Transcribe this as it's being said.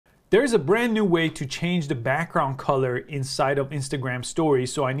There's a brand new way to change the background color inside of Instagram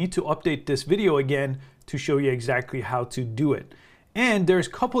stories, so I need to update this video again to show you exactly how to do it. And there's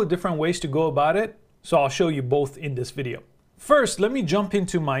a couple of different ways to go about it, so I'll show you both in this video. First, let me jump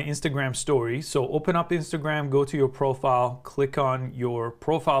into my Instagram story. So open up Instagram, go to your profile, click on your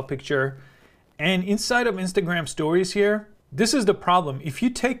profile picture, and inside of Instagram stories here, this is the problem. If you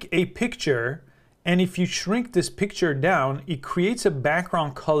take a picture and if you shrink this picture down, it creates a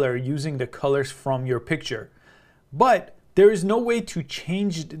background color using the colors from your picture. But there is no way to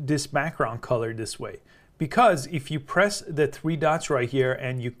change this background color this way, because if you press the three dots right here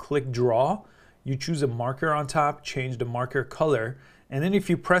and you click draw, you choose a marker on top, change the marker color, and then if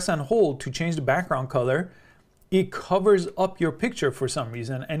you press and hold to change the background color, it covers up your picture for some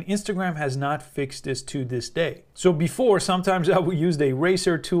reason, and Instagram has not fixed this to this day. So before, sometimes I would use the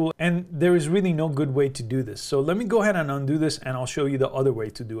eraser tool, and there is really no good way to do this. So let me go ahead and undo this, and I'll show you the other way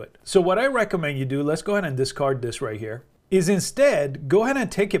to do it. So what I recommend you do, let's go ahead and discard this right here, is instead go ahead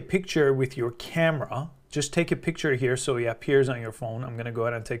and take a picture with your camera. Just take a picture here so it appears on your phone. I'm gonna go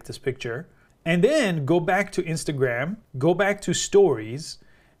ahead and take this picture. And then go back to Instagram, go back to stories,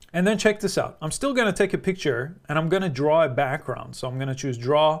 and then check this out. I'm still gonna take a picture and I'm gonna draw a background. So I'm gonna choose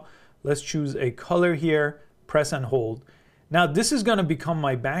draw, let's choose a color here, press and hold. Now this is gonna become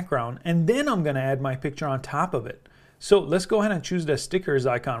my background, and then I'm gonna add my picture on top of it. So let's go ahead and choose the stickers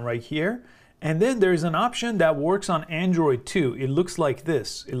icon right here. And then there's an option that works on Android too. It looks like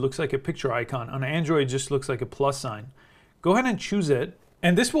this. It looks like a picture icon. On Android, it just looks like a plus sign. Go ahead and choose it.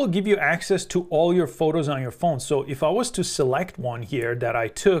 And this will give you access to all your photos on your phone. So if I was to select one here that I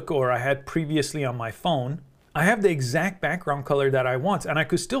took or I had previously on my phone, I have the exact background color that I want. And I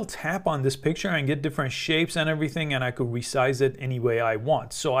could still tap on this picture and get different shapes and everything, and I could resize it any way I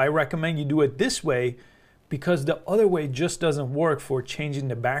want. So I recommend you do it this way, because the other way just doesn't work for changing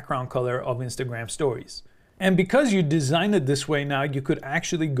the background color of Instagram stories. And because you designed it this way now, you could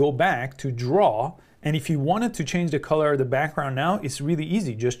actually go back to draw. And if you wanted to change the color of the background now, it's really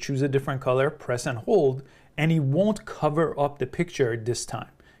easy. Just choose a different color, press and hold, and it won't cover up the picture this time.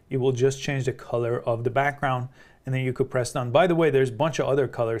 It will just change the color of the background, and then you could press done. By the way, there's a bunch of other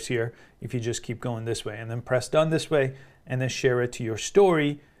colors here if you just keep going this way, and then press done this way, and then share it to your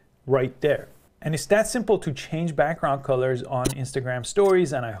story right there. And it's that simple to change background colors on Instagram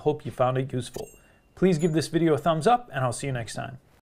stories, and I hope you found it useful. Please give this video a thumbs up, and I'll see you next time.